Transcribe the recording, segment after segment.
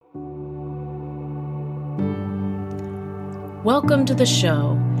Welcome to the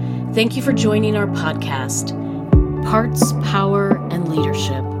show. Thank you for joining our podcast, Parts, Power, and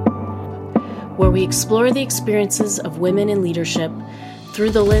Leadership, where we explore the experiences of women in leadership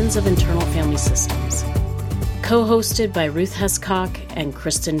through the lens of internal family systems. Co-hosted by Ruth Hescock and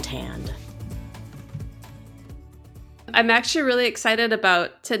Kristin Tand. I'm actually really excited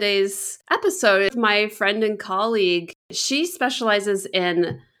about today's episode. My friend and colleague, she specializes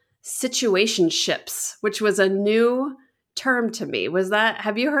in situationships, which was a new term to me.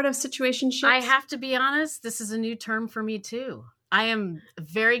 Have you heard of situationships? I have to be honest, this is a new term for me too. I am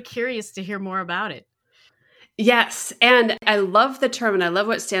very curious to hear more about it. Yes, and I love the term and I love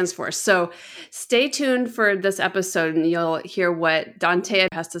what it stands for. So stay tuned for this episode and you'll hear what Dontea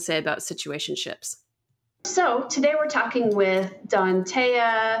has to say about situationships. So today we're talking with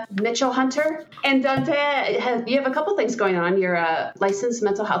Dontea Mitchell-Hunter. And Dontea, you have a couple things going on. You're a licensed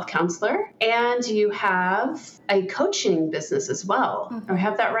mental health counselor and you have a coaching business as well. Mm-hmm. Do I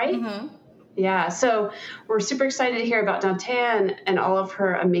have that right? Mm-hmm. Yeah. So we're super excited to hear about Dontea and all of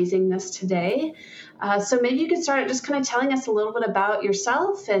her amazingness today. So maybe you could start just kind of telling us a little bit about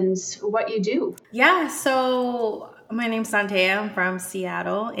yourself and what you do. Yeah. So my name's Dontea. I'm from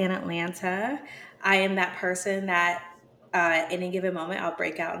Seattle in Atlanta. I am that person that at any given moment, I'll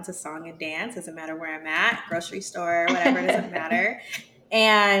break out into song and dance. Doesn't matter where I'm at, grocery store, whatever, it doesn't matter.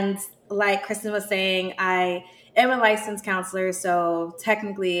 And like Kristin was saying, I am a licensed counselor. So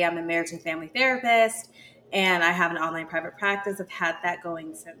technically I'm a marriage and family therapist and I have an online private practice. I've had that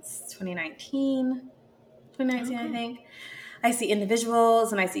going since 2019, okay. I think. I see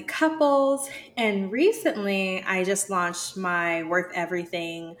individuals and I see couples. And recently, I just launched my Worth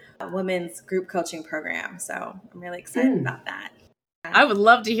Everything women's group coaching program. So I'm really excited about that. I would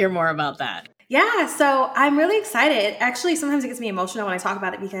love to hear more about that. Yeah, so I'm really excited. Actually, sometimes it gets me emotional when I talk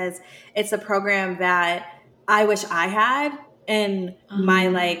about it because it's a program that I wish I had in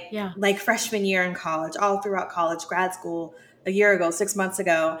my freshman year in college, all throughout college, grad school, a year ago, 6 months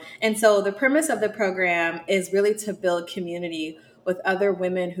ago. And so the premise of the program is really to build community with other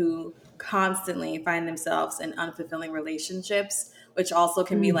women who constantly find themselves in unfulfilling relationships, which also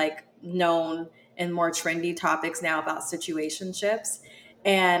can be like known in more trendy topics now about situationships.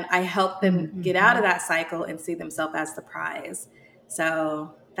 And I help them get out of that cycle and see themselves as the prize.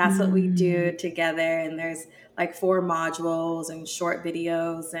 So that's what we do together. And there's like 4 modules and short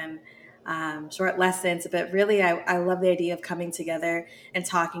videos and short lessons, but really I love the idea of coming together and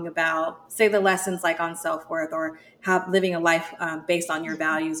talking about, say, the lessons like on self-worth or living a life based on your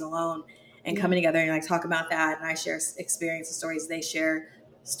values alone, and coming together and like talk about that. And I share experiences, stories. They share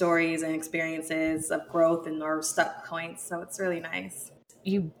stories and experiences of growth and or stuck points. So it's really nice.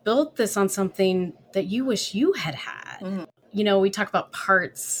 You built this on something that you wish you had had. Mm-hmm. You know, we talk about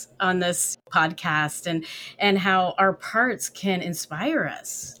parts on this podcast and how our parts can inspire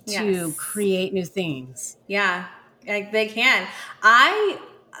us to create new things. Yeah, like they can. I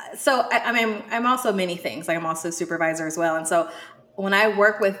mean, I'm also many things. Like I'm also a supervisor as well. And so when I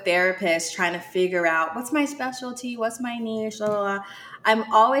work with therapists trying to figure out what's my specialty, what's my niche, blah, blah, blah, I'm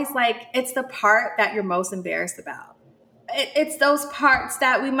always like, it's the part that you're most embarrassed about. It's those parts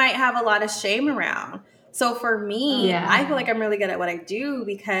that we might have a lot of shame around. So for me, I feel like I'm really good at what I do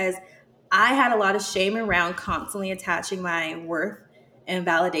because I had a lot of shame around constantly attaching my worth and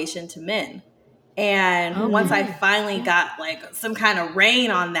validation to men. And once I finally got like some kind of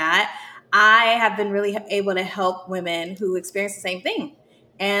rein on that, I have been really able to help women who experience the same thing.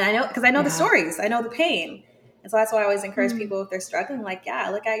 And I know, because I know the stories, I know the pain. And so that's why I always encourage people if they're struggling, like,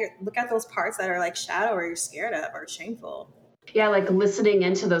 look at those parts that are like shadow or you're scared of or shameful. Yeah, like listening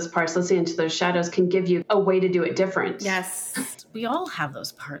into those parts, listening into those shadows can give you a way to do it different. Yes. We all have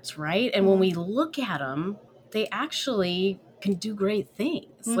those parts, right? And when we look at them, they actually can do great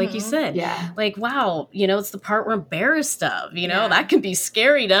things. Like you said, like, wow, you know, it's the part we're embarrassed of, you know, that can be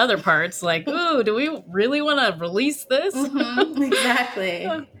scary to other parts. Like, ooh, do we really want to release this? Exactly.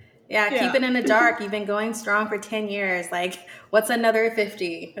 Keep it in the dark. You've been going strong for 10 years. Like, what's another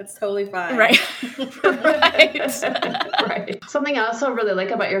 50? That's totally fine. Right. Right. Something I also really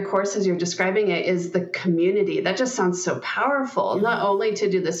like about your course as you're describing it is the community. That just sounds so powerful. Not only to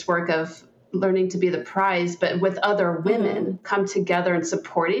do this work of learning to be the prize, but with other women come together and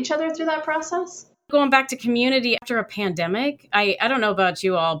support each other through that process. Going back to community after a pandemic, I don't know about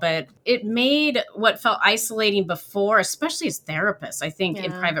you all, but it made what felt isolating before, especially as therapists. I think in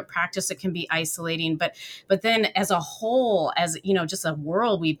private practice, it can be isolating, but then as a whole, as you know, just a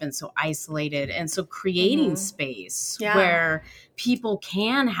world, we've been so isolated. And so creating space where people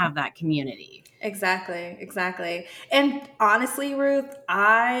can have that community. Exactly. And honestly, Ruth,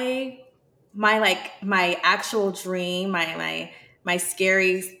 I my actual dream, my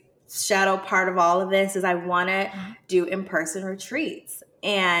scary shadow part of all of this is I want to do in-person retreats.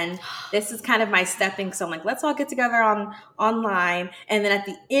 And this is kind of my stepping stone. Like, let's all get together online. And then at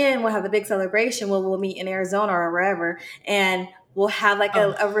the end, we'll have the big celebration. We'll meet in Arizona or wherever. And we'll have like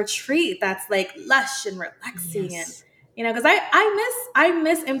a retreat that's like lush and relaxing. Yes. And, because I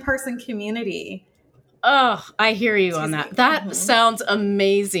miss in-person community. Oh, I hear you on that. That sounds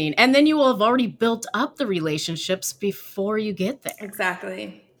amazing. And then you will have already built up the relationships before you get there.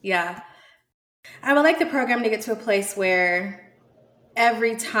 Exactly. Yeah. I would like the program to get to a place where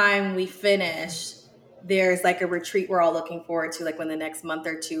every time we finish, there's like a retreat we're all looking forward to, like when the next month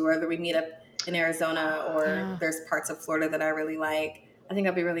or two, whether we meet up in Arizona or there's parts of Florida that I really like. I think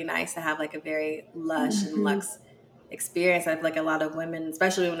that'd be really nice to have like a very lush and luxe experience. I feel like a lot of women,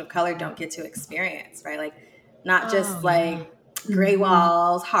 especially women of color, don't get to experience, right? Like not just gray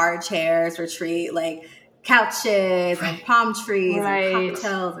walls, hard chairs, retreat, like couches and palm trees and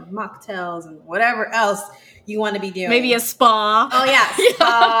cocktails and mocktails and whatever else you want to be doing. Maybe a spa. Oh yeah,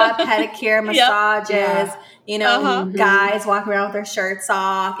 spa, pedicure, massages. Guys walking around with their shirts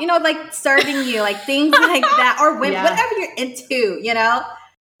off. Like serving you, like things like that, or women, whatever you're into.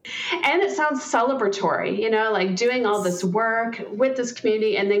 And it sounds celebratory, like doing all this work with this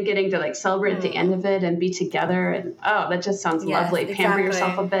community and then getting to like celebrate at the end of it and be together. And that just sounds lovely. Exactly. Pamper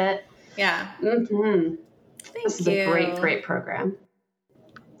yourself a bit. Yeah. This is a great, great program.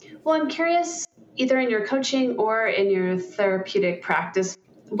 Well, I'm curious, either in your coaching or in your therapeutic practice,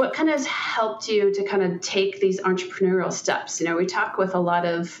 what kind of has helped you to kind of take these entrepreneurial steps? We talk with a lot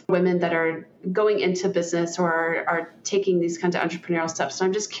of women that are going into business or are taking these kinds of entrepreneurial steps. So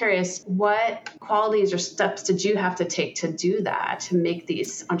I'm just curious, what qualities or steps did you have to take to do that, to make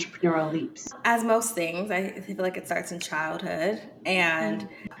these entrepreneurial leaps? As most things, I feel like it starts in childhood. And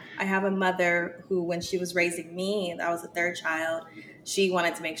I have a mother who, when she was raising me, I was the third child, she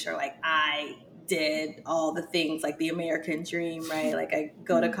wanted to make sure like I did all the things like the American dream, right? Like I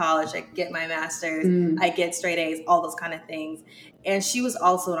go to college, I get my master's, I get straight A's, all those kind of things. And she was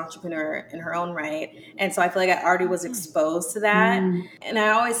also an entrepreneur in her own right. And so I feel like I already was exposed to that. And I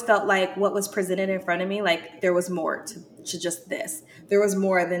always felt like what was presented in front of me, like there was more to just this. There was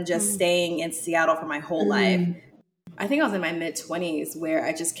more than just staying in Seattle for my whole life. I think I was in my mid-20s where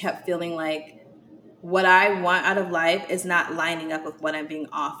I just kept feeling like what I want out of life is not lining up with what I'm being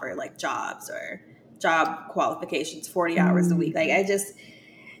offered, like jobs or job qualifications, 40 hours a week. Like I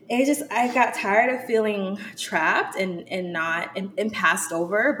got tired of feeling trapped and passed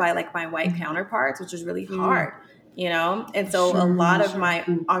over by like my white counterparts, which was really hard, And so a lot of my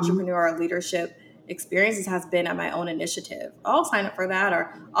entrepreneurial leadership experiences has been at my own initiative. I'll sign up for that,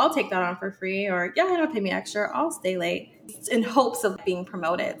 or I'll take that on for free, or don't pay me extra, I'll stay late in hopes of being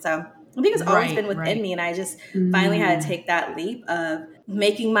promoted. So I think it's always been within me, and I just finally had to take that leap of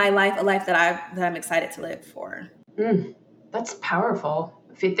making my life a life that I'm excited to live for. That's powerful.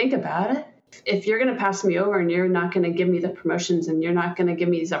 If you think about it, if you're going to pass me over and you're not going to give me the promotions and you're not going to give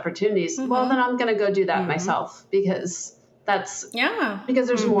me these opportunities, well, then I'm going to go do that myself because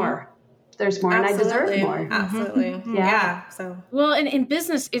there's more. There's more, and I deserve more. Absolutely. Yeah. So, well, and in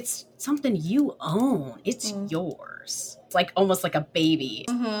business, it's something you own. It's yours. It's like almost like a baby,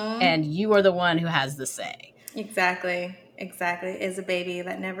 and you are the one who has the say. Exactly. Is a baby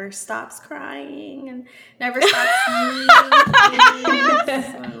that never stops crying and never stops sneezing.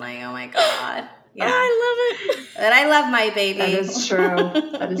 I'm like, oh my God. Yeah. I love it. But I love my baby.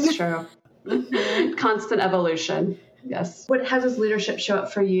 That is true. Constant evolution. Yes. How does leadership show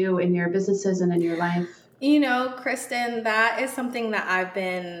up for you in your businesses and in your life? Kristin, that is something that I've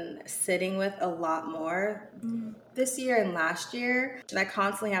been sitting with a lot more this year and last year. And I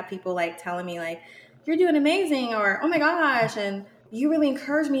constantly have people like telling me like, you're doing amazing, or, oh my gosh, and you really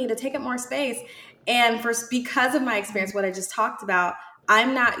encourage me to take up more space. And because of my experience, what I just talked about,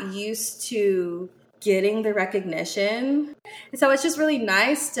 I'm not used to getting the recognition. And so it's just really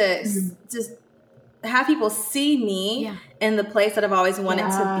nice to just have people see me in the place that I've always wanted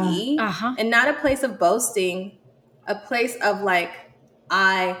to be, and not a place of boasting, a place of like,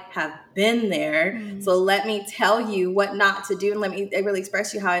 I have been there. So let me tell you what not to do, and let me really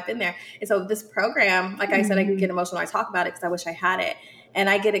express you how I've been there. And so this program, like I said, I get emotional when I talk about it because I wish I had it. And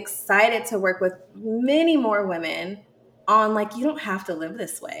I get excited to work with many more women on like, you don't have to live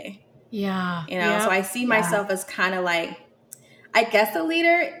this way. Yeah. So I see myself as kind of like, I guess a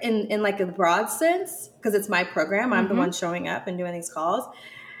leader in like a broad sense, because it's my program. I'm the one showing up and doing these calls.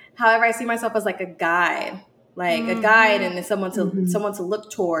 However, I see myself as like a guide. Like a guide and someone to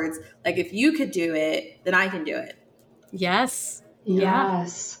look towards. Like if you could do it, then I can do it. Yes.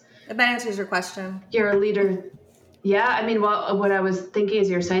 Yes. If that answers your question. You're a leader. Yeah. I mean, well, what I was thinking as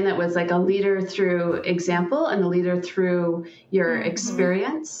you were saying that was like a leader through example and a leader through your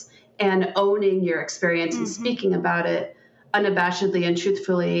experience and owning your experience and speaking about it unabashedly and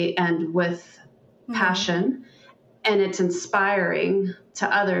truthfully and with passion. And it's inspiring to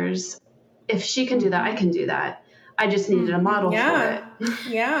others. If she can do that, I can do that. I just needed a model for it.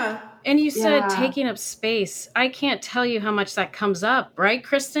 Yeah. And you said taking up space. I can't tell you how much that comes up, right,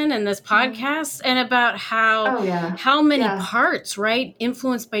 Kristin, in this podcast, and about how many parts, right,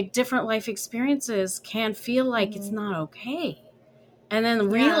 influenced by different life experiences can feel like it's not okay. And then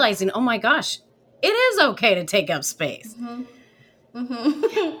realizing, oh my gosh, it is okay to take up space.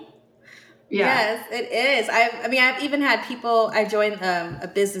 Yes, it is. I mean, I've even had people, I joined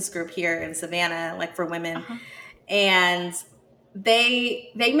a business group here in Savannah, like for women, and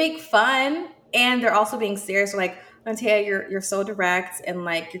they make fun and they're also being serious. Like, Dontea, you're so direct and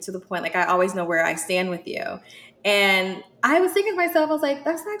like you're to the point. Like, I always know where I stand with you. And I was thinking to myself, I was like,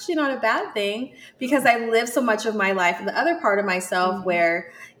 that's actually not a bad thing because I live so much of my life in the other part of myself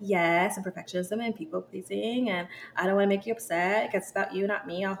where, yes, and perfectionism and people pleasing and I don't want to make you upset. It's about you, not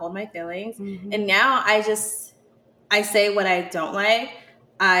me. I'll hold my feelings. And now I say what I don't like.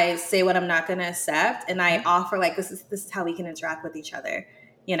 I say what I'm not going to accept. And I offer like, this is how we can interact with each other,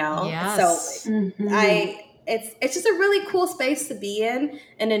 you know? Yes. So it's just a really cool space to be in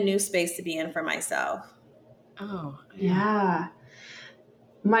and a new space to be in for myself. Oh, yeah.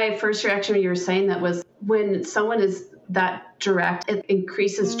 My first reaction when you were saying that was when someone is that direct, it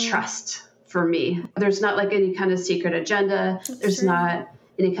increases trust for me. There's not like any kind of secret agenda. There's not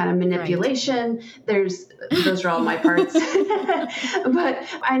any kind of manipulation. Those are all my parts. But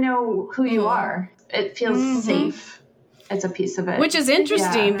I know who you are. It feels safe. It's a piece of it. Which is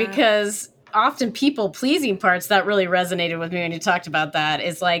interesting because often people-pleasing parts that really resonated with me when you talked about that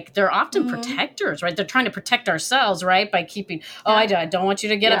is like they're often protectors, right? They're trying to protect ourselves, right? By keeping, I don't want you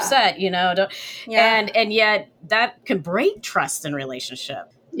to get upset, you know? And yet that can break trust in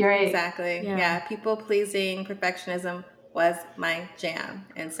relationship. You're right. Exactly. Yeah. People-pleasing, perfectionism was my jam.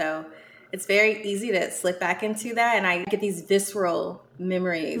 And so it's very easy to slip back into that. And I get these visceral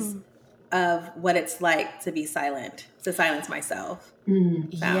memories of what it's like to be silent, to silence myself.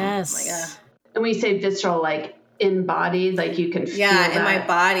 Yes. And when you say visceral, like embodied, like you can feel that. In my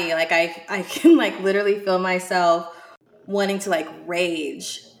body. Like I can like literally feel myself wanting to like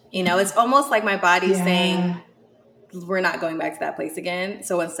rage. You know, it's almost like my body's saying, we're not going back to that place again.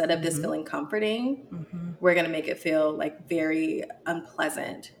 So instead of this feeling comforting, we're going to make it feel like very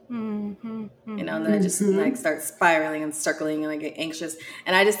unpleasant. You know, and then I just like start spiraling and circling and I get anxious.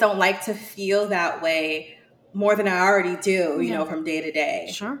 And I just don't like to feel that way more than I already do, you know, from day to day.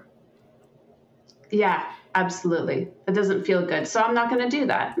 Sure. Yeah, absolutely. It doesn't feel good. So I'm not going to do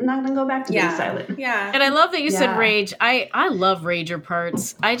that. I'm not going to go back to being silent. Yeah. And I love that you said rage. I love rager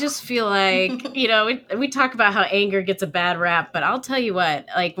parts. I just feel like, you know, we talk about how anger gets a bad rap, but I'll tell you what,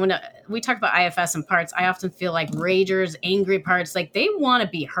 like when we talk about IFS and parts, I often feel like ragers, angry parts, like they want to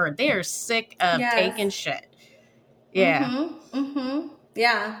be heard. They are sick of taking shit. Yeah.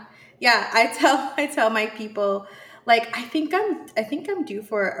 Yeah. Yeah. I tell my people, like, I think I'm due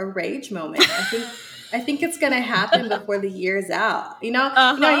for a rage moment. I think it's going to happen before the year's out. You know,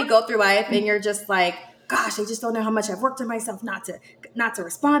 you know, you go through life and you're just like, gosh, I just don't know how much I've worked on myself not to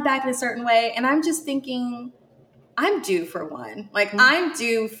respond back in a certain way. And I'm just thinking, I'm due for one. Like, I'm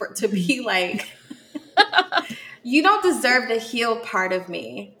due to be like, you don't deserve the healed part of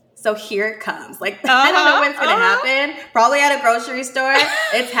me. So here it comes. Like, I don't know when it's going to happen. Probably at a grocery store.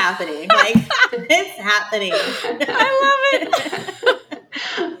 It's happening. Like, it's happening. I love it.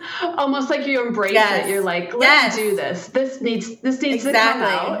 Almost like you embrace it. You're like, let's do this. This needs to come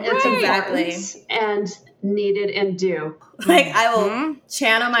out. It's important and needed and due. Like, I will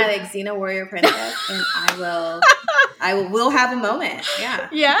channel my like Xena warrior princess and we'll have a moment.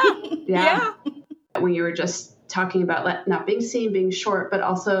 Yeah. When you were just talking about not being seen, being short, but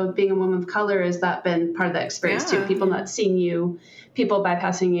also being a woman of color, has that been part of that experience too? People not seeing you, people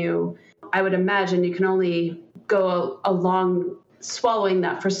bypassing you. I would imagine you can only go along swallowing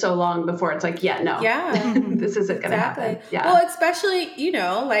that for so long before it's like, this isn't going to happen. Yeah. Well, especially, you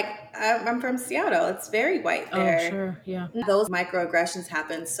know, like I'm from Seattle. It's very white there. Oh, sure. Yeah. Those microaggressions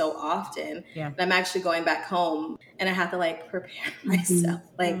happen so often. Yeah. And I'm actually going back home and I have to like prepare myself.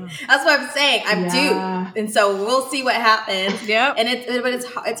 Like, that's what I'm saying. I'm due. And so we'll see what happens. Yeah. And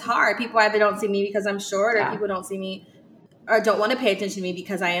it's hard. People either don't see me because I'm short or people don't see me or don't want to pay attention to me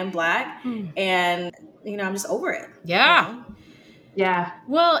because I am Black. And, you know, I'm just over it. Yeah. You know? Yeah.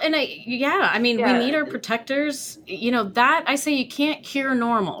 Well, and I mean, we need our protectors, that I say you can't cure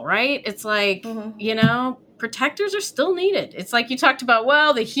normal, right? It's like, protectors are still needed. It's like you talked about,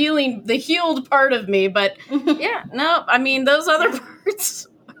 well, the healed part of me, but I mean, those other parts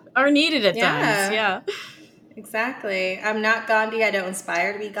are needed at times. Yeah. Exactly. I'm not Gandhi. I don't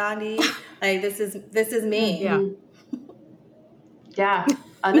inspire to be Gandhi. Like this is me. Yeah. Yeah.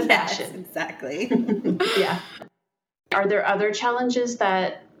 Unabashed. Yes, exactly. Yeah. Are there other challenges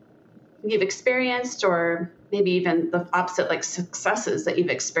that you've experienced, or maybe even the opposite, like successes that you've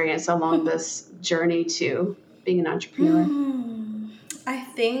experienced along this journey to being an entrepreneur? I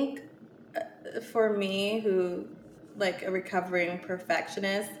think for me, who like a recovering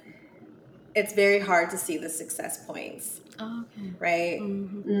perfectionist, it's very hard to see the success points. Oh, okay. Right?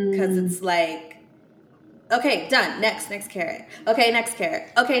 Because it's like, okay, done. Next carrot. Okay, next carrot.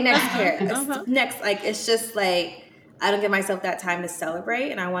 Okay, next carrot. Next, like, it's just like, I don't give myself that time to celebrate,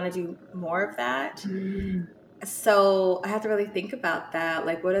 and I want to do more of that. So I have to really think about that.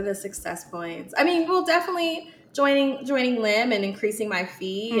 Like, what are the success points? I mean, well, definitely joining Lim and increasing my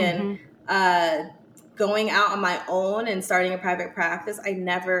fee and going out on my own and starting a private practice. I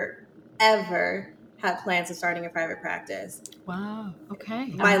never, ever had plans of starting a private practice. Wow. Okay.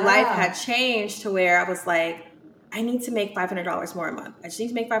 My life had changed to where I was like, I need to make $500 more a month. I just need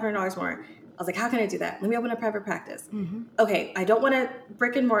to make $500 more. I was like, how can I do that? Let me open a private practice. Okay, I don't want a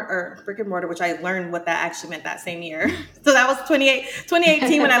brick and mortar, which I learned what that actually meant that same year. So that was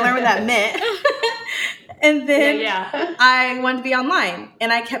 2018 when I learned what that meant. And then I wanted to be online.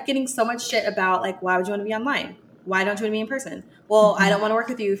 And I kept getting so much shit about, like, why would you want to be online? Why don't you want to be in person? Well, I don't want to work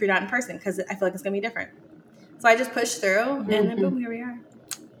with you if you're not in person because I feel like it's going to be different. So I just pushed through, and then boom, here we are.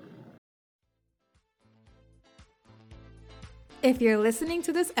 If you're listening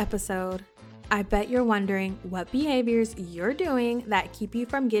to this episode, I bet you're wondering what behaviors you're doing that keep you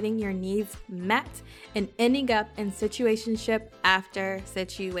from getting your needs met and ending up in situationship after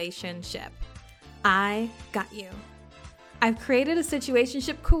situationship. I got you. I've created a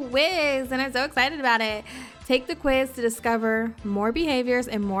situationship quiz and I'm so excited about it. Take the quiz to discover more behaviors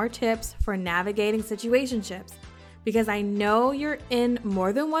and more tips for navigating situationships, because I know you're in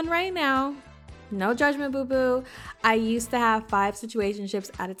more than one right now. No judgment, boo-boo. I used to have 5 situationships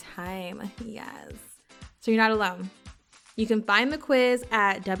at a time. Yes. So you're not alone. You can find the quiz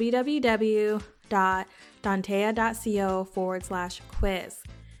at www.dontea.co/quiz.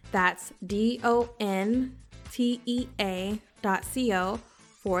 That's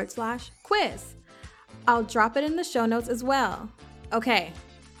DONTEA.co/quiz. I'll drop it in the show notes as well. Okay,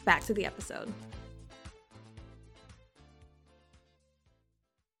 back to the episode.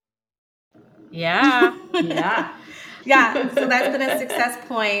 Yeah. So that's been a success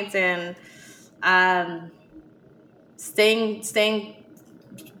point, and staying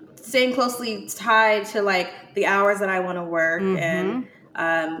closely tied to like the hours that I want to work. And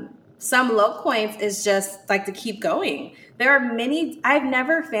some low points is just like to keep going. There are many. I've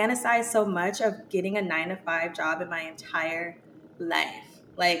never fantasized so much of getting a 9-to-5 job in my entire life.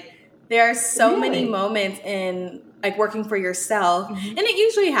 Like, there are so many moments in like working for yourself, and it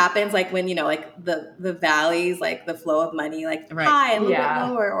usually happens like when, like the valleys, like the flow of money, like high and a little bit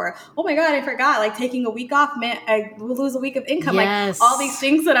lower, or oh my god, I forgot, like taking a week off, man, I will lose a week of income. Like all these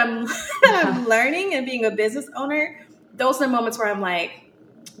things that I'm learning and being a business owner. Those are moments where I'm like,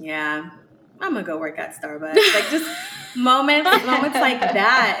 yeah, I'm gonna go work at Starbucks. Like just moments like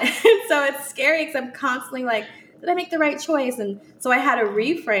that. So it's scary because I'm constantly like, did I make the right choice? And so I had to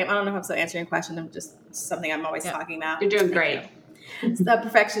reframe. I don't know if I'm still answering your question. I'm just something I'm always talking about. You're doing great. So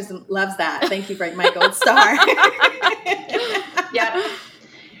perfectionism loves that. Thank you for my gold star. Yep.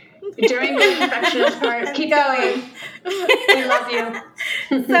 During the perfectionist part, keep going. We love you.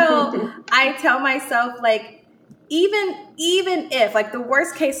 So I tell myself, like, even if, like, the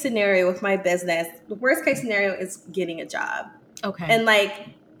worst case scenario with my business, the worst case scenario is getting a job. Okay. And like,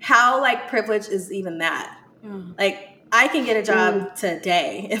 how like privileged is even that? Like, I can get a job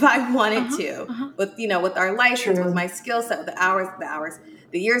today if I wanted to, with with our license, with my skill set,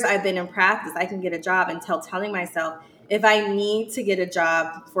 the years I've been in practice. I can get a job, until telling myself, if I need to get a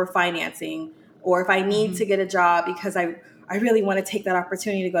job for financing, or if I need to get a job because I really want to take that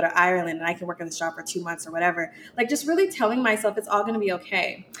opportunity to go to Ireland and I can work in this job for 2 months or whatever. Like, just really telling myself it's all going to be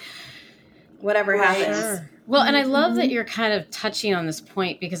okay, whatever happens. Sure. Well, and I love that you're kind of touching on this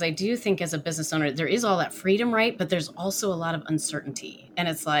point, because I do think as a business owner, there is all that freedom, right? But there's also a lot of uncertainty. And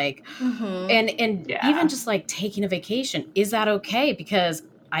it's like, and even just like taking a vacation, is that okay? Because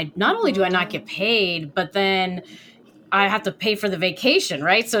not only do I not get paid, but then I have to pay for the vacation,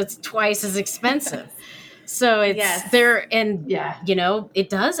 right? So it's twice as expensive. So it's there, and it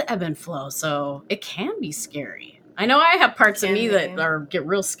does ebb and flow. So it can be scary. I know I have parts of me that get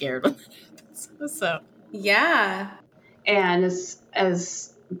real scared. So and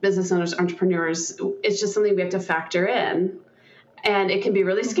as business owners, entrepreneurs, it's just something we have to factor in, and it can be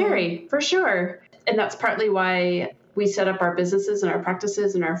really scary for sure. And that's partly why we set up our businesses and our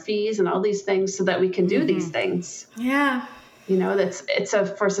practices and our fees and all these things so that we can do these things. Yeah. It's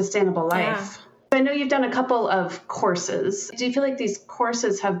for sustainable life. Yeah. I know you've done a couple of courses. Do you feel like these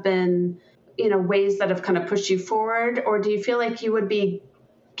courses have been, ways that have kind of pushed you forward, or do you feel like you would be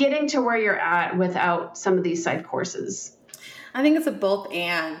getting to where you're at without some of these side courses? I think it's a both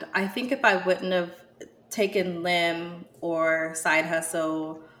and. I think if I wouldn't have taken LIM or Side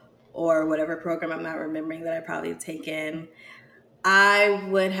Hustle or whatever program I'm not remembering that I probably taken, I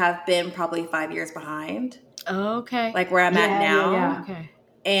would have been probably 5 years behind. Okay. Like where I'm at now. Yeah. Okay.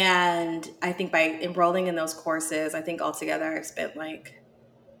 And I think by enrolling in those courses, I think altogether I've spent I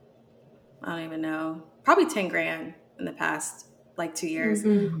don't even know, probably 10 grand in the past 2 years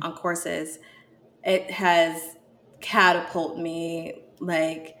on courses. It has catapulted me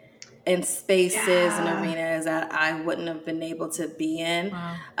in spaces and arenas that I wouldn't have been able to be in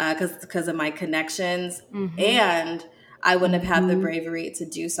because of my connections, and I wouldn't have had the bravery to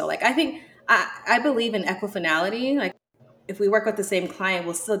do so. I think I believe in equifinality. If we work with the same client,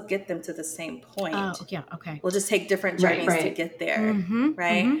 we'll still get them to the same point. Oh, yeah, okay. We'll just take different journeys to get there,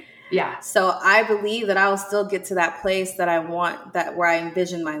 right? Mm-hmm. Yeah. So I believe that I will still get to that place that I want, where I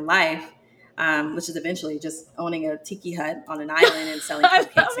envision my life, which is eventually just owning a tiki hut on an island and selling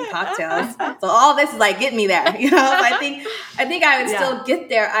cupcakes and cocktails. So all this is get me there, So I think I would still get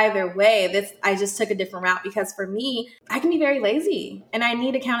there either way. I just took a different route because for me, I can be very lazy and I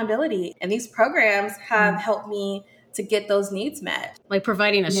need accountability. And these programs have helped me to get those needs met. Like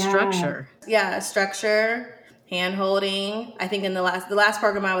providing a structure. Yeah, a structure, hand holding. I think in the last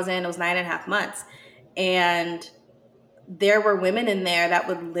program I was in, it was 9.5 months. And there were women in there that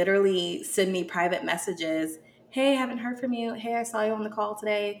would literally send me private messages. Hey, haven't heard from you. Hey, I saw you on the call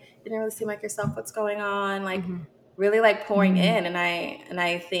today. Didn't really seem like yourself. What's going on? Really pouring in. And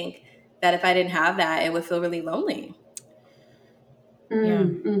I think that if I didn't have that, it would feel really lonely. Yeah.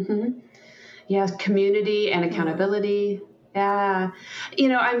 Mm-hmm. Yeah. Community and accountability. Yeah.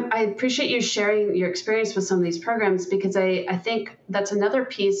 I appreciate you sharing your experience with some of these programs, because I think that's another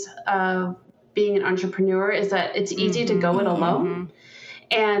piece of being an entrepreneur is that it's easy to go it alone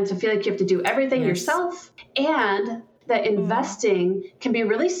and to feel like you have to do everything yourself, and that investing can be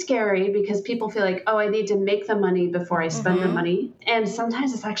really scary because people feel like, oh, I need to make the money before I spend the money. And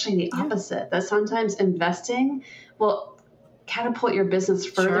sometimes it's actually the opposite, that sometimes investing will catapult your business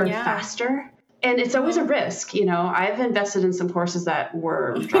further and faster. And it's always a risk. I've invested in some courses that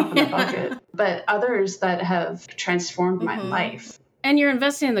were drop in the bucket, but others that have transformed my life. And you're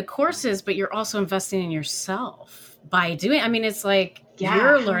investing in the courses, but you're also investing in yourself by doing, it's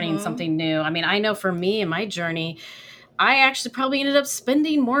you're learning something new. I know for me in my journey, I actually probably ended up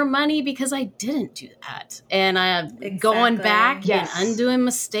spending more money because I didn't do that. And going back and undoing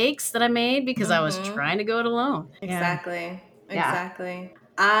mistakes that I made because I was trying to go it alone. Exactly.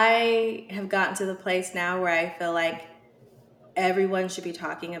 I have gotten to the place now where I feel like everyone should be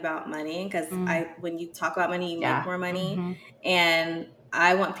talking about money, because when you talk about money, you make more money. And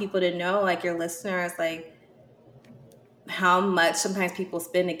I want people to know, your listeners, how much sometimes people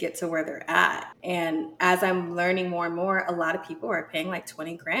spend to get to where they're at. And as I'm learning more and more, a lot of people are paying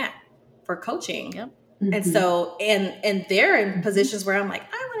 20 grand for coaching. Yep. And so, and they're in positions where I'm I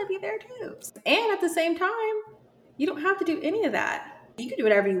want to be there too. And at the same time, you don't have to do any of that. You can do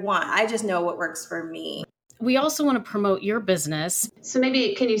whatever you want. I just know what works for me. We also want to promote your business. So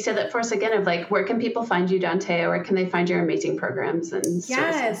maybe can you say that for us again of where can people find you, Dontea, or can they find your amazing programs and services?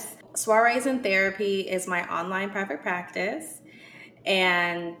 Yes. Soirees in Therapy is my online private practice,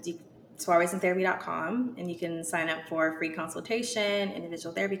 and soireesintherapy.com, and you can sign up for a free consultation,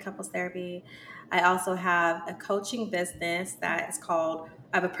 individual therapy, couples therapy. I also have a coaching business that is I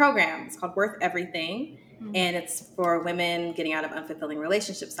have a program. It's called Worth Everything. And it's for women getting out of unfulfilling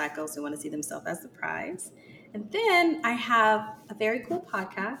relationship cycles who want to see themselves as the prize. And then I have a very cool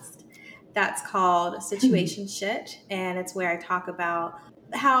podcast that's called Situation Shit. And it's where I talk about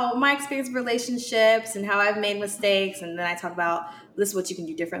how my experience with relationships and how I've made mistakes. And then I talk about this is what you can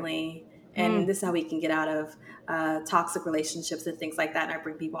do differently. And this is how we can get out of toxic relationships and things like that. And I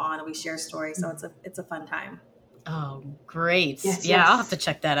bring people on and we share stories. So it's a fun time. Oh, great. Yes, I'll have to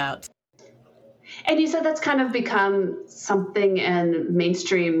check that out. And you said that's kind of become something in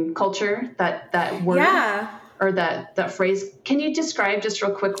mainstream culture, that word? Yeah. or that phrase. Can you describe just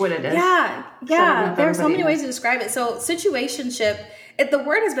real quick what it is? Yeah. There are so many ways to describe it. So situationship, the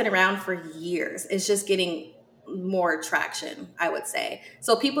word has been around for years. It's just getting more traction, I would say.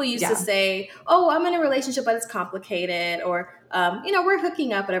 So people used to say, oh, I'm in a relationship, but it's complicated, or, we're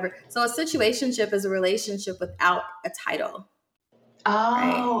hooking up, whatever. So a situationship is a relationship without a title. Oh,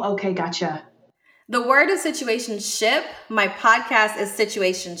 right? Okay. Gotcha. The word is situationship. My podcast is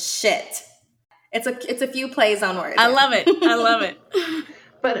situation shit. It's a few plays on words. I love it.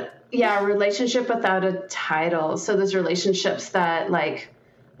 But yeah, a relationship without a title. So there's relationships that like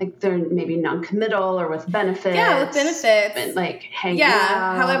they're maybe non-committal or with benefits. Yeah, with benefits. And like hanging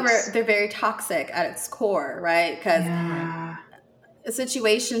out. However, they're very toxic at its core, right? Because a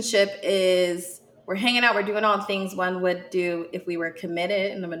situationship is we're hanging out, we're doing all the things one would do if we were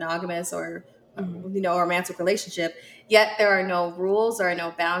committed in a monogamous or a romantic relationship. Yet there are no rules, there are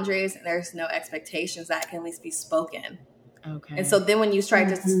no boundaries, and there's no expectations that can at least be spoken. Okay. And so then when you start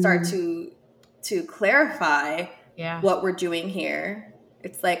to clarify what we're doing here,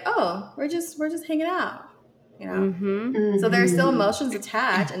 it's like, oh, we're just hanging out, So there's still emotions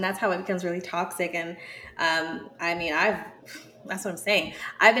attached, and that's how it becomes really toxic. And that's what I'm saying.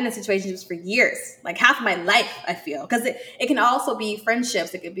 I've been in situationships for years, like half of my life, I feel, because it can also be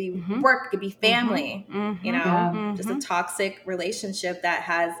friendships, it could be work, it could be family, just a toxic relationship that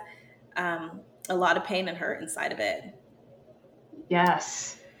has a lot of pain and hurt inside of it.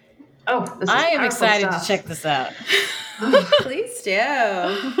 Yes. Oh, I am excited to check this out. Please do.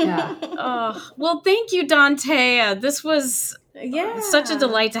 Yeah. Oh, well, thank you, Dontea. This was such a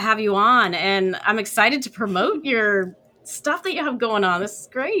delight to have you on, and I'm excited to promote your stuff that you have going on. This is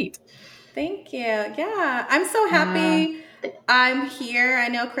great. Thank you. Yeah, I'm so happy I'm here. I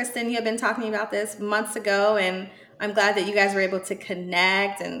know, Kristin, you have been talking about this months ago, and I'm glad that you guys were able to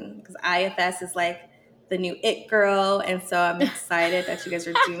connect, and because IFS is like the new it girl, and so I'm excited that you guys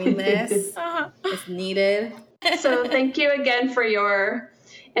are doing this. It's needed. So thank you again for your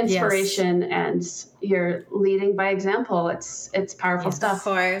inspiration and your leading by example. It's powerful stuff. Of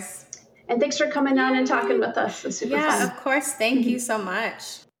course. And thanks for coming on and talking with us. It's super fun. Of course. Thank you so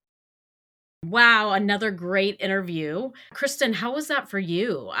much. Wow, another great interview. Kristin, how was that for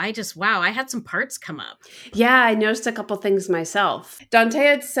you? I had some parts come up. Yeah, I noticed a couple things myself.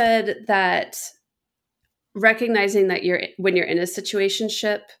 Dontea had said that recognizing that when you're in a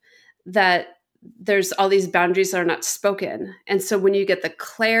situationship, that there's all these boundaries that are not spoken. And so when you get the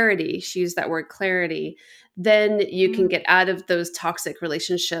clarity, she used that word clarity, then you can get out of those toxic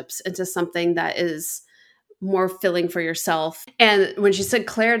relationships into something that is more filling for yourself. And when she said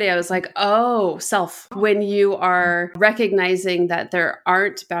clarity, I was like, oh, self. When you are recognizing that there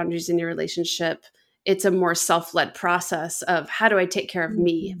aren't boundaries in your relationship, it's a more self-led process of how do I take care of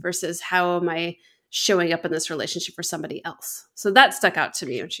me versus how am I showing up in this relationship for somebody else. So that stuck out to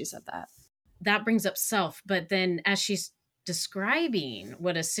me when she said that. That brings up self. But then as she's describing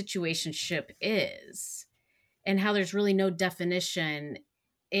what a situationship is and how there's really no definition,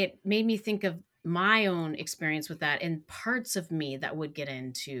 it made me think of my own experience with that and parts of me that would get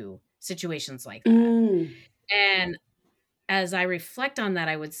into situations like that. And as I reflect on that,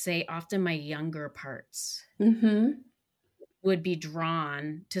 I would say often my younger parts would be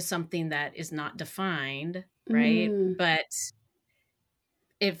drawn to something that is not defined, right? But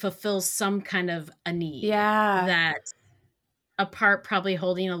it fulfills some kind of a need that a part probably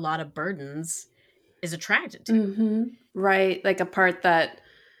holding a lot of burdens is attracted to. Right. Like a part that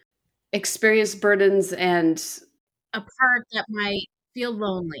experienced burdens and a part that might feel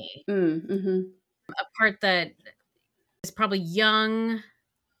lonely. A part that is probably young,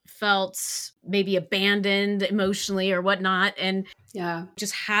 felt maybe abandoned emotionally or whatnot. And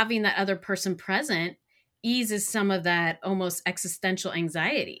just having that other person present eases some of that almost existential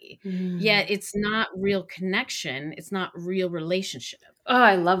anxiety. Yet it's not real connection. It's not real relationship. Oh,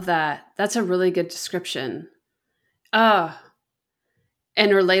 I love that. That's a really good description. And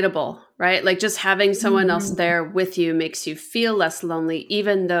relatable, right? Like just having someone else there with you makes you feel less lonely,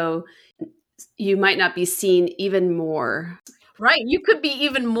 even though you might not be seen even more. Right. You could be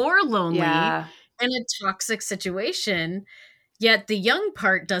even more lonely in a toxic situation, yet the young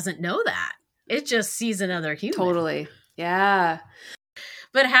part doesn't know that. It just sees another human. Totally. Yeah.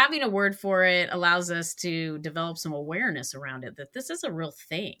 But having a word for it allows us to develop some awareness around it, that this is a real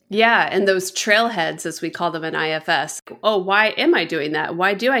thing. Yeah. And those trailheads, as we call them in IFS. Oh, why am I doing that?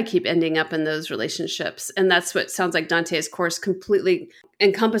 Why do I keep ending up in those relationships? And that's what sounds like Dontea's course completely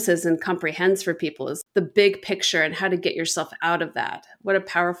encompasses and comprehends for people, is the big picture and how to get yourself out of that. What a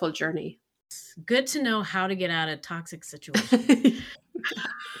powerful journey. Good to know how to get out of toxic situations.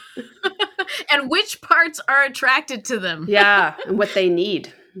 And which parts are attracted to them. Yeah, and what they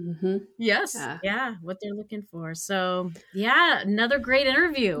need. Mm-hmm. Yes. Yeah, what they're looking for. So, yeah, another great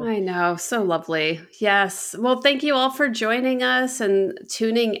interview. I know. So lovely. Yes. Well, thank you all for joining us and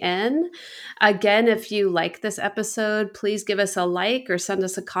tuning in. Again, if you like this episode, please give us a like or send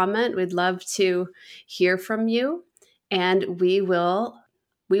us a comment. We'd love to hear from you. And we will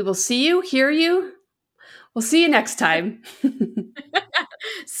see you, hear you. We'll see you next time.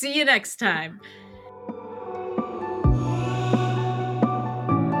 See you next time.